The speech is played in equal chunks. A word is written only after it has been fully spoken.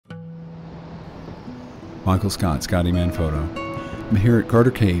Michael Scott, Scotty Manphoto. I'm here at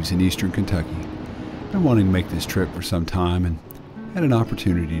Carter Caves in eastern Kentucky. I've been wanting to make this trip for some time and had an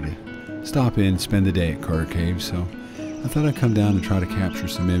opportunity to stop in and spend the day at Carter Caves, so I thought I'd come down and try to capture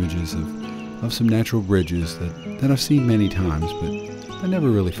some images of some natural bridges that I've seen many times but I never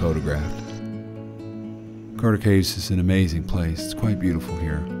really photographed. Carter Caves is an amazing place. It's quite beautiful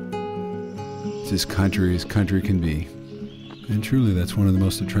here. It's as country can be. And truly that's one of the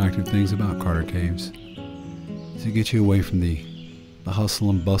most attractive things about Carter Caves. To get you away from the hustle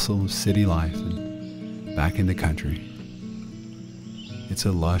and bustle of city life and back into country. It's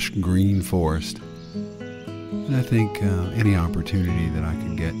a lush green forest, and I think any opportunity that I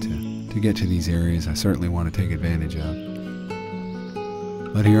can get to get to these areas, I certainly want to take advantage of.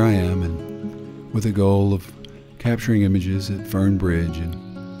 But here I am, and with a goal of capturing images at Fern Bridge and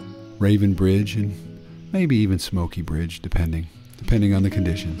Raven Bridge and maybe even Smokey Bridge, depending on the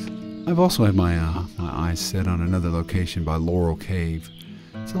conditions. I've also had my eyes set on another location by Laurel Cave.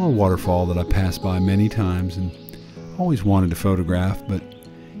 It's a little waterfall that I passed by many times and always wanted to photograph, but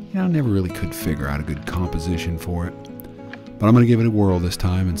I never really could figure out a good composition for it. But I'm going to give it a whirl this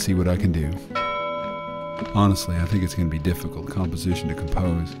time and see what I can do. Honestly, I think it's going to be difficult composition to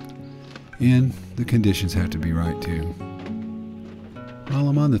compose, and the conditions have to be right too. Well,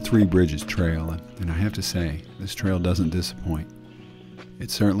 I'm on the Three Bridges Trail, and I have to say, this trail doesn't disappoint.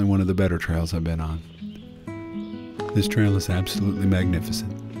 It's certainly one of the better trails I've been on. This trail is absolutely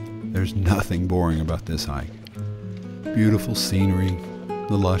magnificent. There's nothing boring about this hike. Beautiful scenery,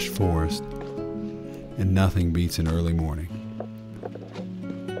 the lush forest, and nothing beats an early morning.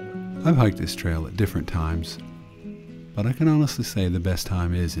 I've hiked this trail at different times, but I can honestly say the best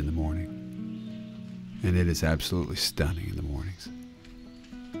time is in the morning. And it is absolutely stunning in the mornings.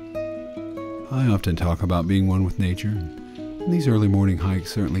 I often talk about being one with nature, and these early morning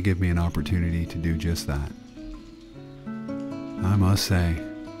hikes certainly give me an opportunity to do just that. I must say,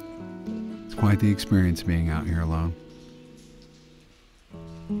 it's quite the experience being out here alone.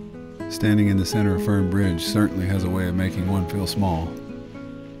 Standing in the center of Fern Bridge certainly has a way of making one feel small.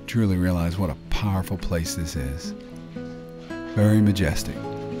 Truly realize what a powerful place this is. Very majestic.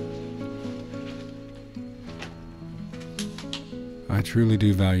 I truly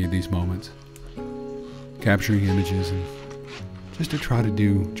do value these moments. Capturing images and just to try to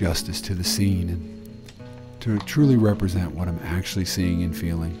do justice to the scene and to truly represent what I'm actually seeing and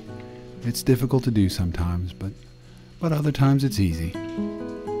feeling. It's difficult to do sometimes, but other times it's easy.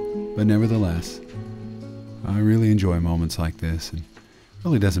 But nevertheless, I really enjoy moments like this, and it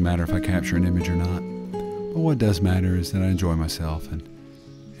really doesn't matter if I capture an image or not. But what does matter is that I enjoy myself, and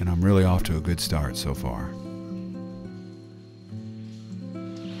I'm really off to a good start so far.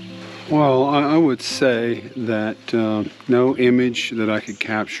 Well, I would say that no image that I could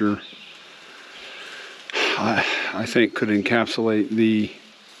capture, I think, could encapsulate the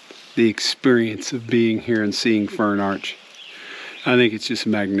experience of being here and seeing Fern Arch. I think it's just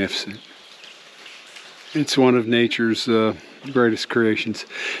magnificent. It's one of nature's greatest creations.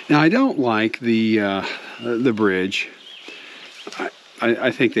 Now, I don't like the bridge.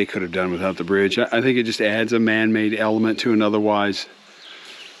 I think they could have done without the bridge. I think it just adds a man-made element to an otherwise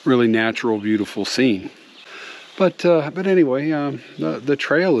really natural, beautiful scene. But anyway, the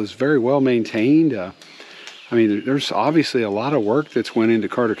trail is very well maintained. I mean, there's obviously a lot of work that's went into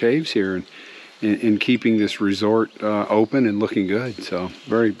Carter Caves here in keeping this resort open and looking good. So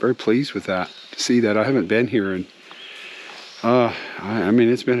very, very pleased with that. To see that. I haven't been here in, I mean,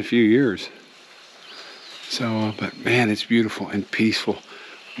 it's been a few years. So, but man, it's beautiful and peaceful.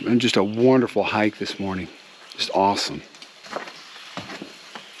 And just a wonderful hike this morning. Just awesome.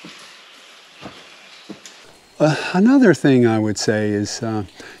 Another thing I would say is, I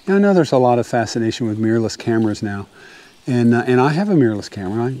know there's a lot of fascination with mirrorless cameras now, and I have a mirrorless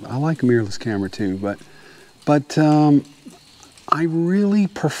camera. I like a mirrorless camera too, but I really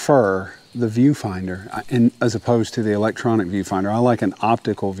prefer the viewfinder, as opposed to the electronic viewfinder. I like an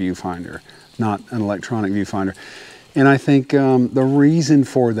optical viewfinder, not an electronic viewfinder, and I think the reason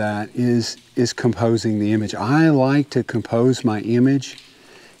for that is composing the image. I like to compose my image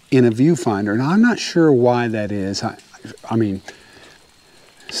in a viewfinder, and I'm not sure why that is. I mean,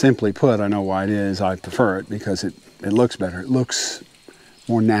 simply put, I know why it is. I prefer it because it looks better. It looks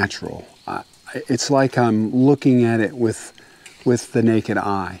more natural. It's like I'm looking at it with the naked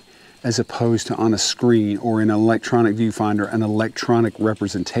eye, as opposed to on a screen or in an electronic viewfinder, an electronic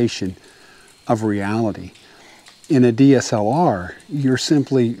representation of reality. In a DSLR, you're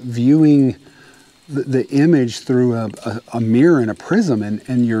simply viewing the image through a mirror and a prism, and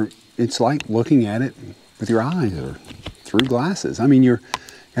it's like looking at it with your eyes or through glasses. I mean, you're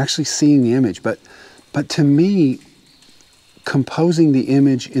actually seeing the image, but But to me, composing the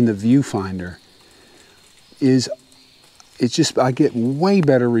image in the viewfinder it's just, I get way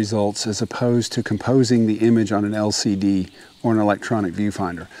better results as opposed to composing the image on an LCD or an electronic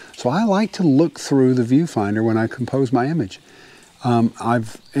viewfinder. So I like to look through the viewfinder when I compose my image.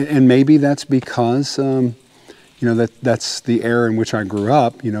 And maybe that's because, you know, that's the era in which I grew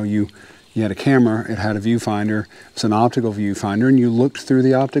up. You know, you had a camera, it had a viewfinder, it's an optical viewfinder, and you looked through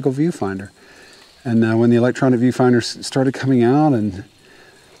the optical viewfinder. And when the electronic viewfinders started coming out, and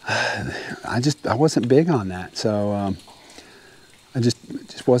I wasn't big on that. So I just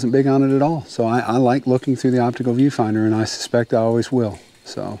wasn't big on it at all. So I like looking through the optical viewfinder, and I suspect I always will.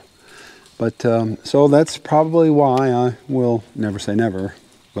 So, so that's probably why I will never say never,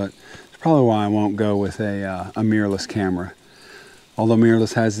 but it's probably why I won't go with a mirrorless camera. Although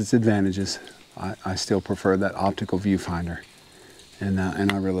mirrorless has its advantages, I still prefer that optical viewfinder, and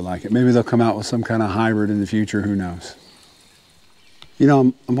I really like it. Maybe they'll come out with some kind of hybrid in the future. Who knows? You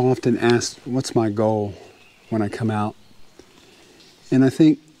know, I'm often asked, what's my goal when I come out? And I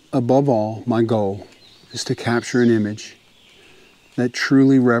think, above all, my goal is to capture an image that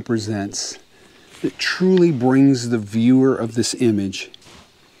truly represents, that truly brings the viewer of this image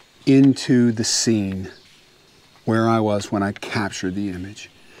into the scene where I was when I captured the image.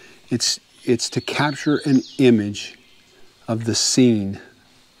 It's to capture an image of the scene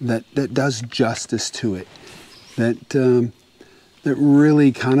that does justice to it, that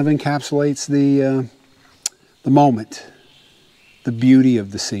really kind of encapsulates the moment, the beauty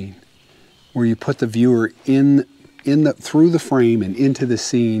of the scene, where you put the viewer through the frame and into the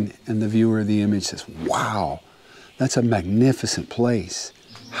scene, and the viewer of the image says, wow, that's a magnificent place.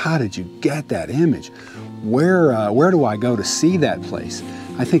 How did you get that image? Where do I go to see that place?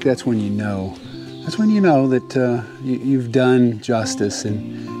 I think that's when you know that you've done justice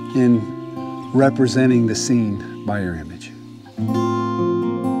in representing the scene by your image.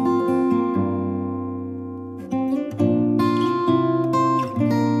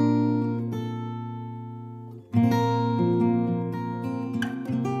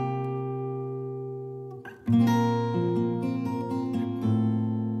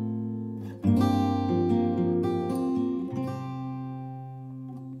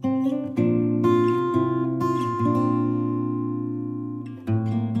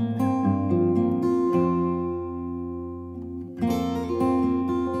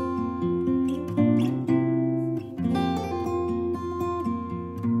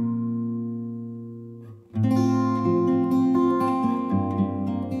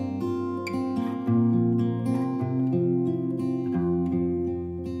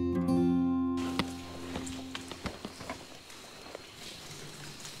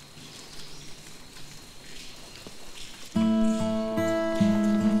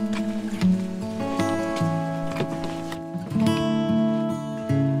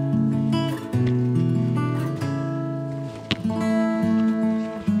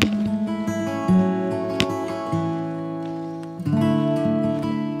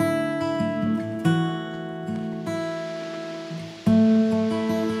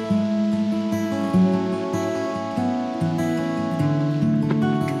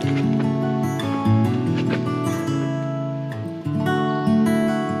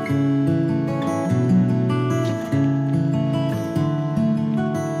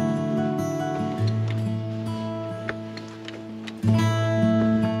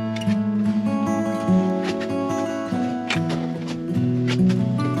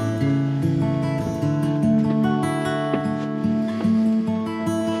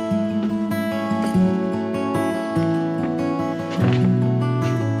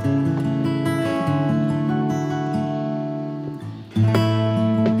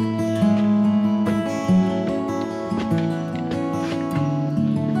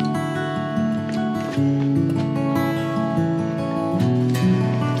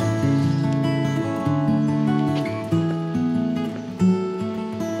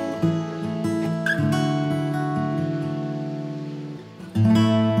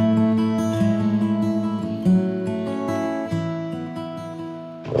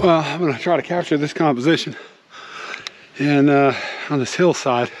 Well, I'm going to try to capture this composition, and on this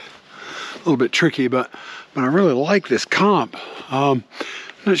hillside, a little bit tricky, but I really like this comp. I'm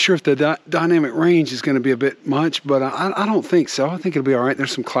not sure if the dynamic range is going to be a bit much, but I don't think so. I think it'll be all right.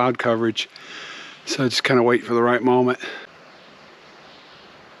 There's some cloud coverage, so just kind of wait for the right moment.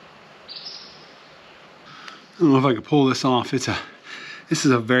 I don't know if I can pull this off. This is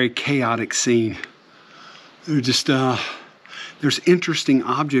a very chaotic scene. There's interesting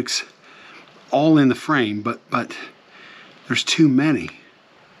objects all in the frame, but there's too many.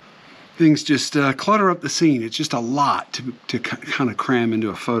 things just clutter up the scene. It's just a lot to kind of cram into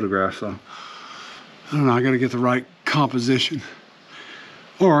a photograph. So I don't know, I got to get the right composition,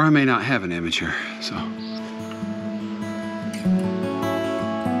 or I may not have an image here. So.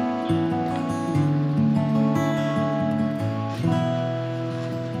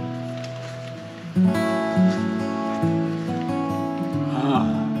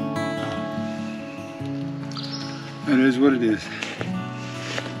 It is what it is.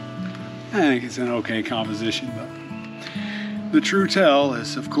 I think it's an okay composition, but the true tell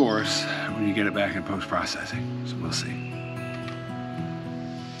is, of course, when you get it back in post-processing. So we'll see.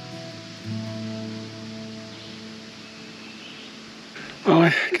 Well,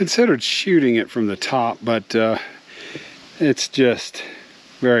 I considered shooting it from the top, but it's just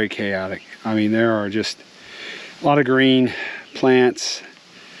very chaotic. I mean, there are just a lot of green plants,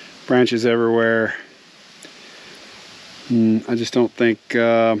 branches everywhere. I just don't think,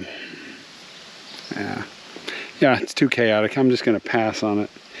 yeah, it's too chaotic. I'm just going to pass on it.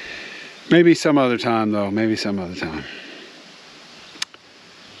 Maybe some other time, though. Maybe some other time.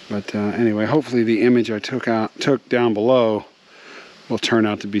 But anyway, hopefully the image I took down below will turn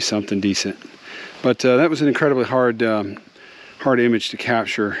out to be something decent. But that was an incredibly hard image to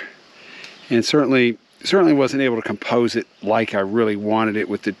capture, and certainly wasn't able to compose it like I really wanted it,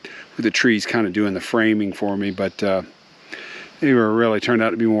 with the trees kind of doing the framing for me. But they were really turned out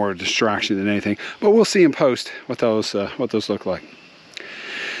to be more a distraction than anything. But we'll see in post what those look like.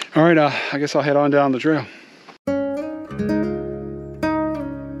 All right, I guess I'll head on down the trail.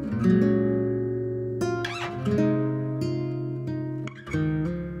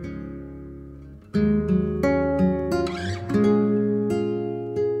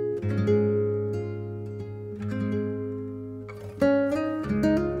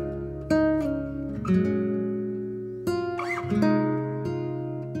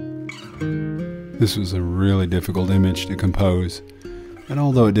 This was a really difficult image to compose, and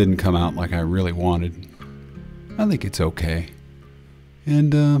although it didn't come out like I really wanted, I think it's okay.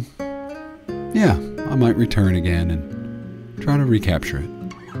 And yeah, I might return again and try to recapture it.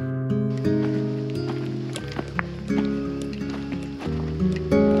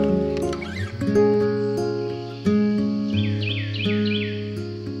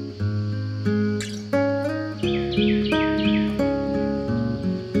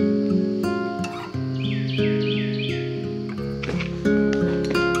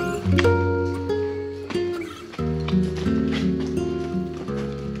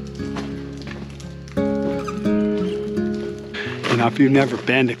 Now, if you've never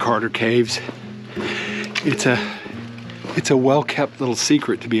been to Carter Caves, it's a well-kept little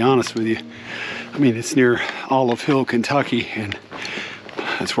secret, to be honest with you. I mean, it's near Olive Hill, Kentucky, and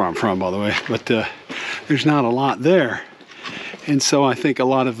that's where I'm from, by the way. But there's not a lot there, and so I think a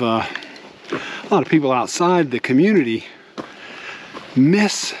lot of people outside the community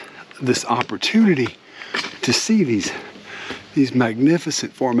miss this opportunity to see these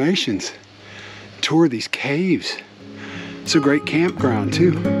magnificent formations, tour these caves. It's a great campground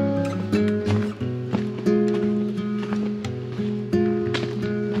too.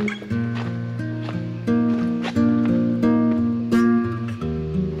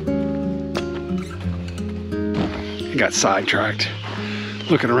 I got sidetracked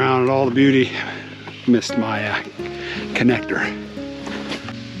looking around at all the beauty. Missed my connector.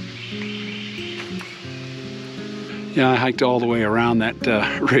 Yeah, I hiked all the way around that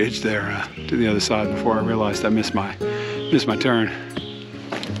ridge there to the other side before I realized I missed my turn.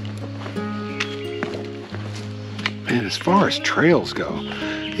 Man, as far as trails go,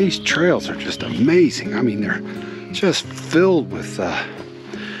 these trails are just amazing. I mean, they're just filled with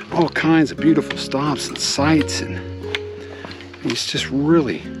all kinds of beautiful stops and sights, and it's just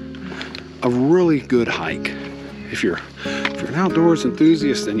really a really good hike. If you're an outdoors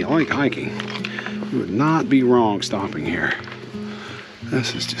enthusiast and you like hiking, you would not be wrong stopping here.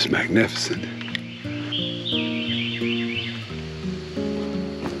 This is just magnificent.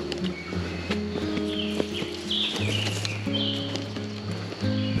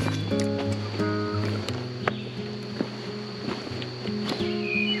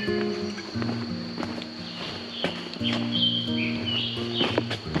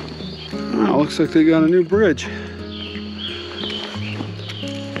 Oh, looks like they got a new bridge.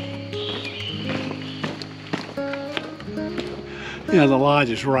 Yeah, the lodge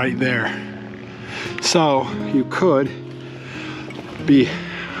is right there. So you could be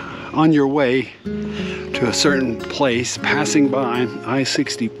on your way to a certain place, passing by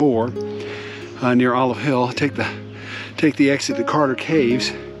I-64 near Olive Hill, take the exit to Carter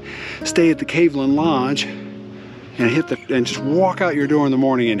Caves, stay at the Caveland Lodge, and just walk out your door in the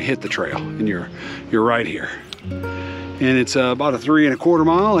morning and hit the trail, and you're right here. And it's about a 3 1/4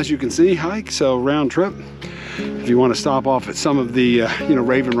 mile, as you can see, hike, so round trip. If you want to stop off at some of the,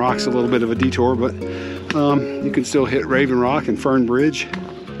 Raven Rock's a little bit of a detour, but you can still hit Raven Rock and Fern Bridge.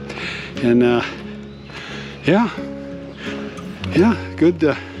 And yeah, good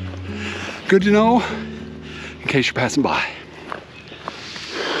to know in case you're passing by.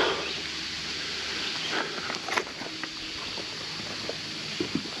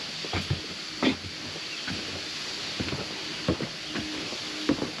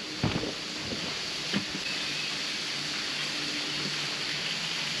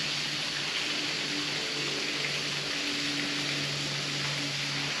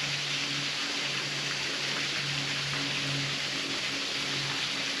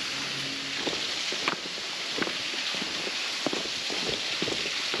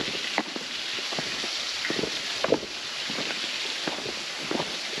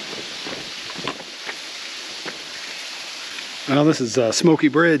 Well, this is Smokey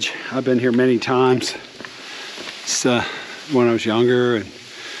Bridge. I've been here many times. It's when I was younger, and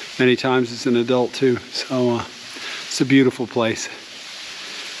many times as an adult too. So it's a beautiful place.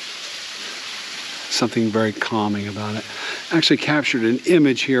 Something very calming about it. I actually captured an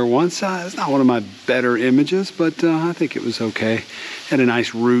image here once. It's not one of my better images, but I think it was okay. Had a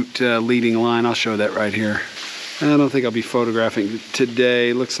nice route leading line. I'll show that right here. I don't think I'll be photographing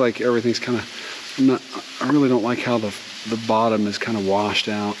today. Looks like everything's kind of, I really don't like how the bottom is kind of washed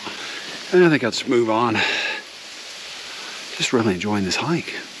out. And I think I'll just move on. Just really enjoying this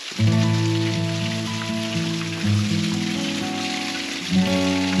hike.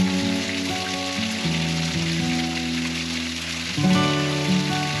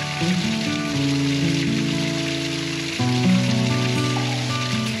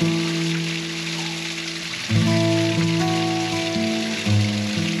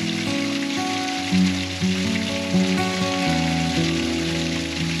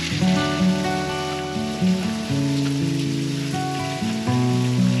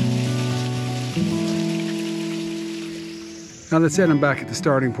 Now that's it, I'm back at the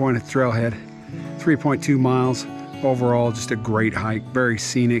starting point at the trailhead. 3.2 miles. Overall, just a great hike, very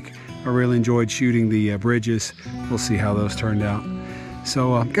scenic. I really enjoyed shooting the bridges. We'll see how those turned out.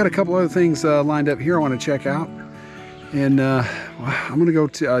 So I've got a couple other things lined up here I want to check out. And I'm gonna go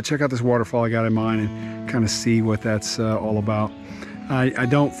check out this waterfall I got in mind and kind of see what that's all about. I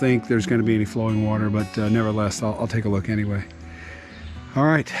don't think there's gonna be any flowing water, but nevertheless, I'll take a look anyway. All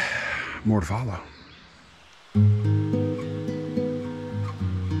right, more to follow.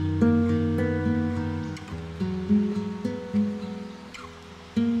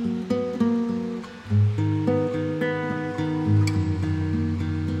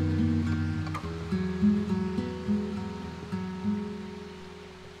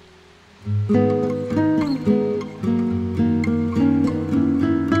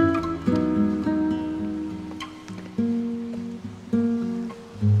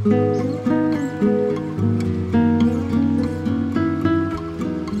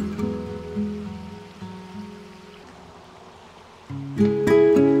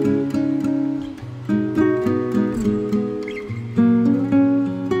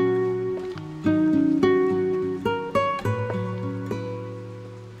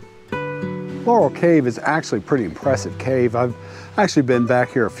 Laurel Cave is actually a pretty impressive cave. I've actually been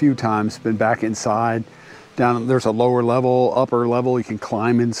back here a few times, been back inside. Down there's a lower level, upper level, you can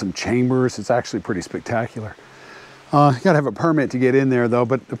climb in some chambers. It's actually pretty spectacular. You gotta have a permit to get in there though,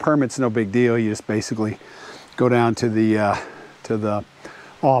 but the permit's no big deal. You just basically go down to the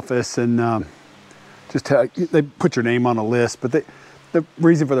office and they put your name on a list, but the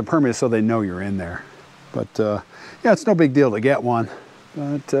reason for the permit is so they know you're in there. But yeah, it's no big deal to get one.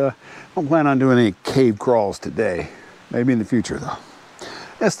 But I don't plan on doing any cave crawls today. Maybe in the future though.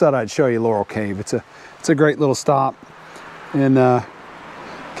 Just thought I'd show you Laurel Cave. It's a great little stop and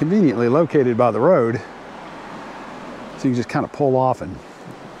conveniently located by the road. So you can just kind of pull off and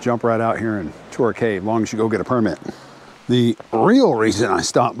jump right out here and tour a cave, as long as you go get a permit. The real reason I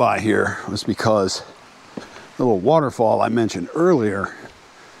stopped by here was because the little waterfall I mentioned earlier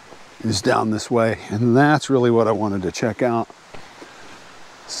is down this way, and that's really what I wanted to check out.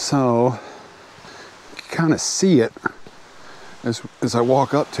 So you can kind of see it as I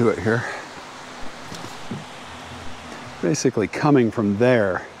walk up to it here. Basically coming from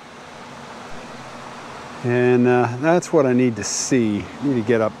there. And that's what I need to see. I need to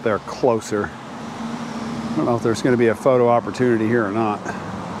get up there closer. I don't know if there's going to be a photo opportunity here or not.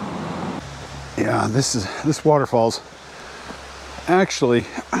 Yeah, this waterfall's actually,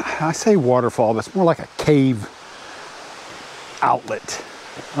 I say waterfall, but it's more like a cave outlet.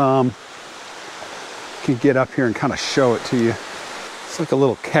 Can get up here and kind of show it to you. It's like a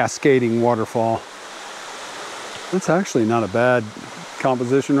little cascading waterfall. That's actually not a bad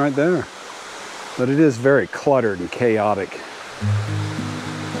composition right there, but it is very cluttered and chaotic.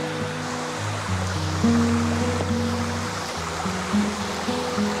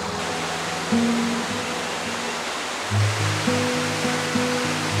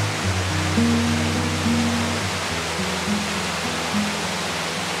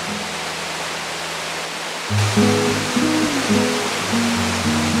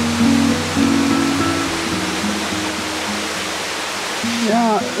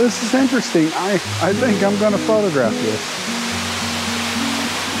 Yeah, this is interesting. I think I'm going to photograph this.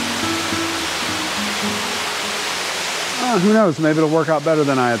 Who knows, maybe it'll work out better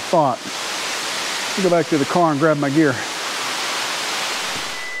than I had thought. I'll go back to the car and grab my gear.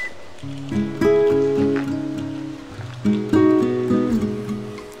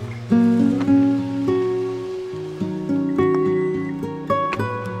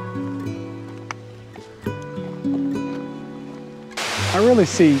 I really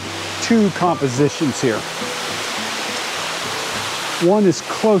see two compositions here. One is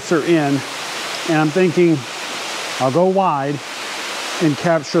closer in, and I'm thinking I'll go wide and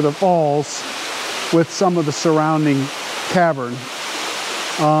capture the falls with some of the surrounding cavern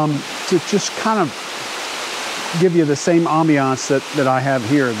to just kind of give you the same ambiance that I have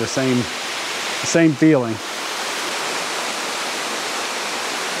here, the same feeling.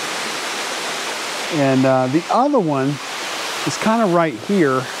 And the other one is kind of right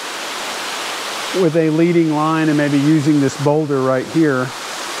here with a leading line, and maybe using this boulder right here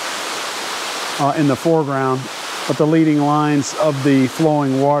in the foreground, but the leading lines of the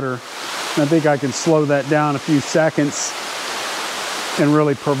flowing water. And I think I can slow that down a few seconds and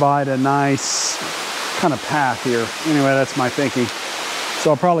really provide a nice kind of path here. Anyway, that's my thinking.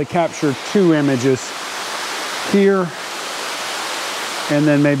 So I'll probably capture two images here and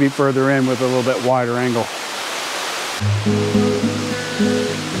then maybe further in with a little bit wider angle.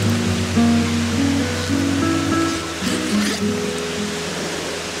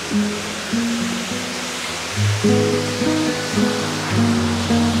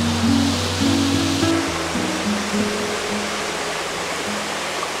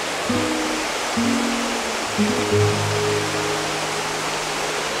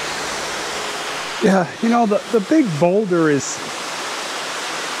 Yeah, you know, the big boulder it's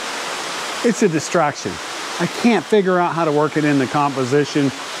a distraction. I can't figure out how to work it in the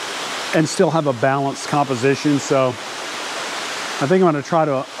composition and still have a balanced composition, so I think I'm going to try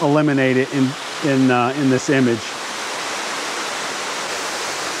to eliminate it in this image.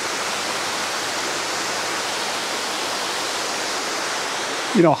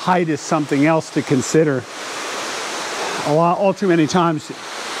 You know, height is something else to consider. All too many times,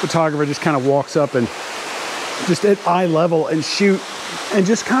 photographer just kind of walks up and just at eye level and shoot, and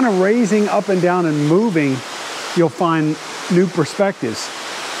just kind of raising up and down and moving, you'll find new perspectives.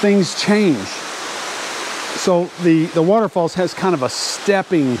 Things change. So the waterfalls has kind of a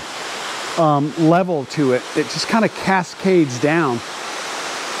stepping level to it. It just kind of cascades down,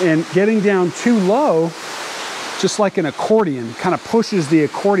 and getting down too low, just like an accordion, kind of pushes the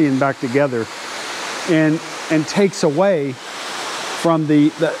accordion back together and takes away from the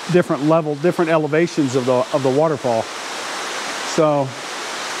different elevations of the waterfall. So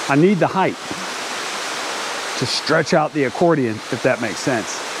I need the height to stretch out the accordion, if that makes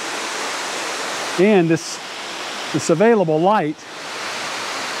sense. And this available light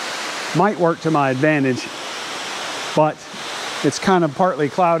might work to my advantage, but it's kind of partly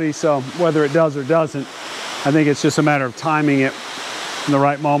cloudy, so whether it does or doesn't, I think it's just a matter of timing it in the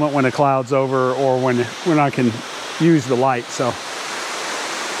right moment when the cloud's over, or when I can use the light. So,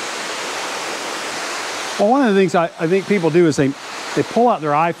 well, one of the things I think people do is they pull out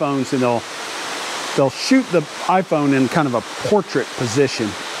their iPhones and they'll shoot the iPhone in kind of a portrait position,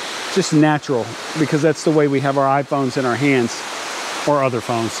 just natural, because that's the way we have our iPhones in our hands, or other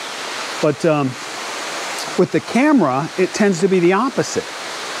phones. But with the camera, it tends to be the opposite.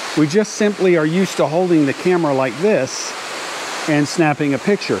 We just simply are used to holding the camera like this and snapping a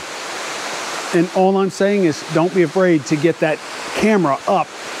picture. And all I'm saying is, don't be afraid to get that camera up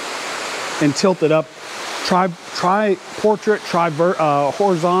and tilt it up. Try portrait, try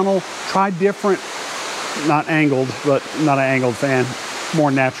horizontal, try different, not angled, but not an angled fan,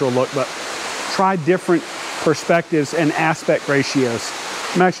 more natural look, but try different perspectives and aspect ratios.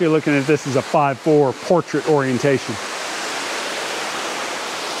 I'm actually looking at this as a 5:4 portrait orientation.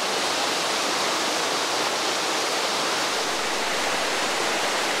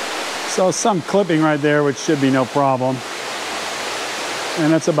 So some clipping right there, which should be no problem.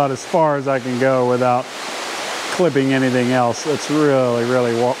 And that's about as far as I can go without clipping anything else. It's really,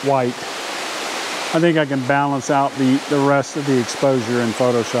 really white. I think I can balance out the rest of the exposure in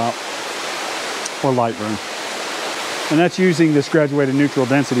Photoshop or Lightroom. And that's using this graduated neutral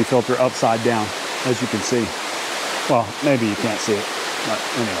density filter upside down, as you can see. Well, maybe you can't see it, but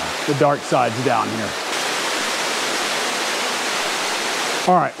anyway, the dark side's down here.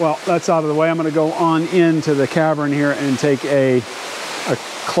 All right, well, that's out of the way. I'm gonna go on into the cavern here and take a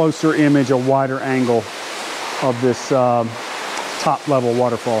closer image, a wider angle of this top level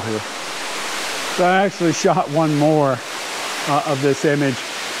waterfall here. So I actually shot one more of this image,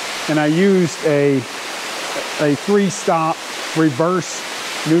 and I used a 3-stop reverse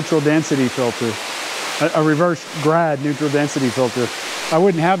neutral density filter, a reverse grad neutral density filter. I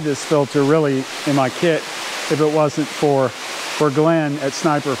wouldn't have this filter really in my kit if it wasn't for Glenn at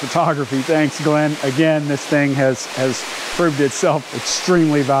Sniper Photography. Thanks, Glenn. Again, this thing has proved itself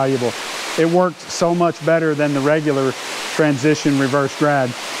extremely valuable. It worked so much better than the regular transition reverse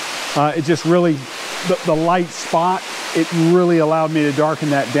grad. It just really, the light spot, it really allowed me to darken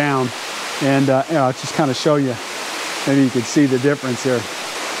that down. And you know, just kind of show you, maybe you could see the difference here.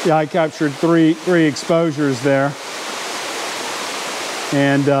 Yeah, I captured three exposures there.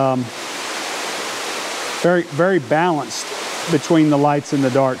 And very, very balanced between the lights and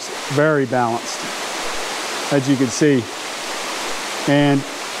the darks. Very balanced, as you can see. And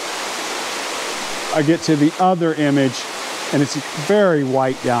I get to the other image, and it's very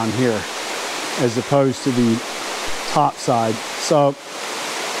white down here as opposed to the top side. So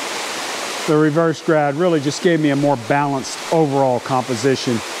the reverse grad really just gave me a more balanced overall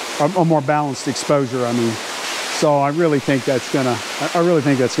composition, a more balanced exposure, I mean. So I really think that's gonna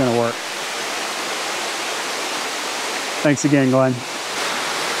work. Thanks again, Glenn.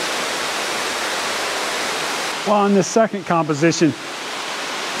 Well, on this second composition,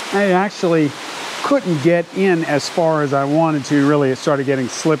 I actually couldn't get in as far as I wanted to. Really, it started getting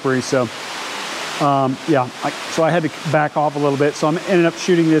slippery. So yeah, so I had to back off a little bit. So I ended up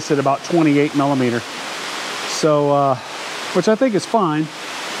shooting this at about 28 millimeter. So, which I think is fine.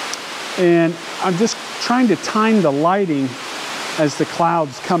 And I'm just trying to time the lighting as the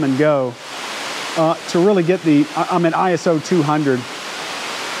clouds come and go to really get the, I'm at ISO 200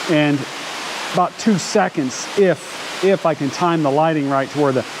 and about 2 seconds if I can time the lighting right to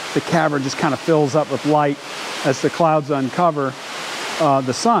where the cavern just kind of fills up with light as the clouds uncover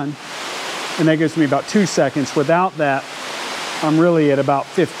the sun. And that gives me about 2 seconds. Without that, I'm really at about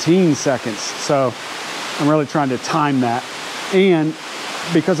 15 seconds. So I'm really trying to time that. And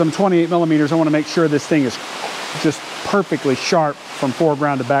because I'm 28 millimeters, I want to make sure this thing is just perfectly sharp from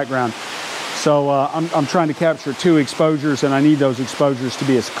foreground to background. So I'm trying to capture 2 exposures, and I need those exposures to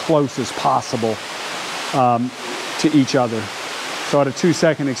be as close as possible to each other. So at a 2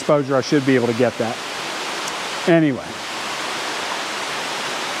 second exposure, I should be able to get that. Anyway.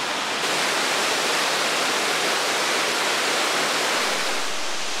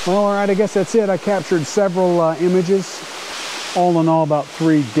 Well, all right, I guess that's it. I captured several images, all in all about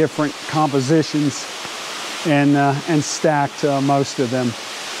 3 different compositions, and stacked most of them.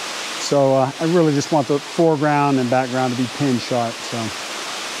 So I really just want the foreground and background to be pin sharp. So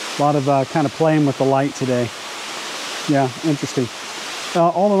a lot of kind of playing with the light today. Yeah, interesting.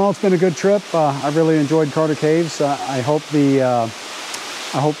 All in all, it's been a good trip. I really enjoyed Carter Caves. I hope the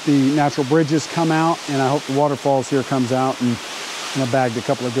natural bridges come out, and I hope the waterfalls here comes out, and I bagged a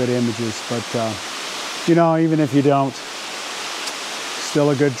couple of good images. But you know, even if you don't,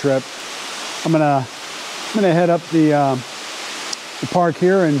 still a good trip. I'm gonna head up the park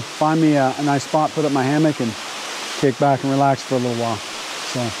here and find me a nice spot, put up my hammock, and kick back and relax for a little while.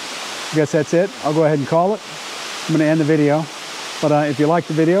 So I guess that's it. I'll go ahead and call it. I'm going to end the video. But if you like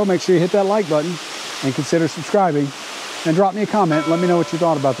the video, make sure you hit that like button and consider subscribing, and drop me a comment. Let me know what you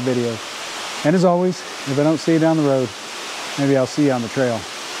thought about the video. And as always, if I don't see you down the road, maybe I'll see you on the trail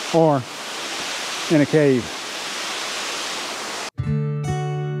or in a cave.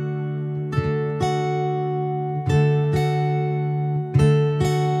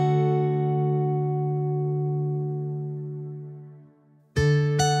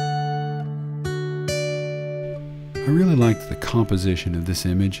 I really liked the composition of this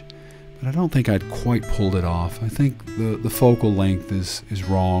image, but I don't think I'd quite pulled it off. I think the focal length is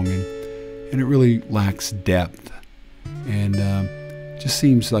wrong, and it really lacks depth, and just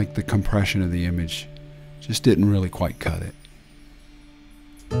seems like the compression of the image just didn't really quite cut it.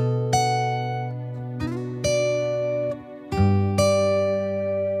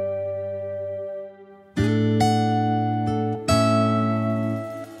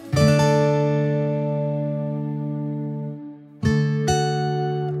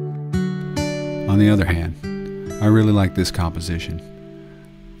 On the other hand, I really like this composition.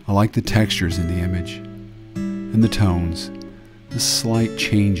 I like the textures in the image and the tones, the slight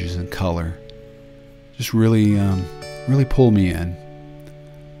changes in color. Just really pull me in.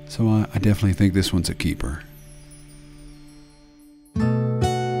 So I definitely think this one's a keeper.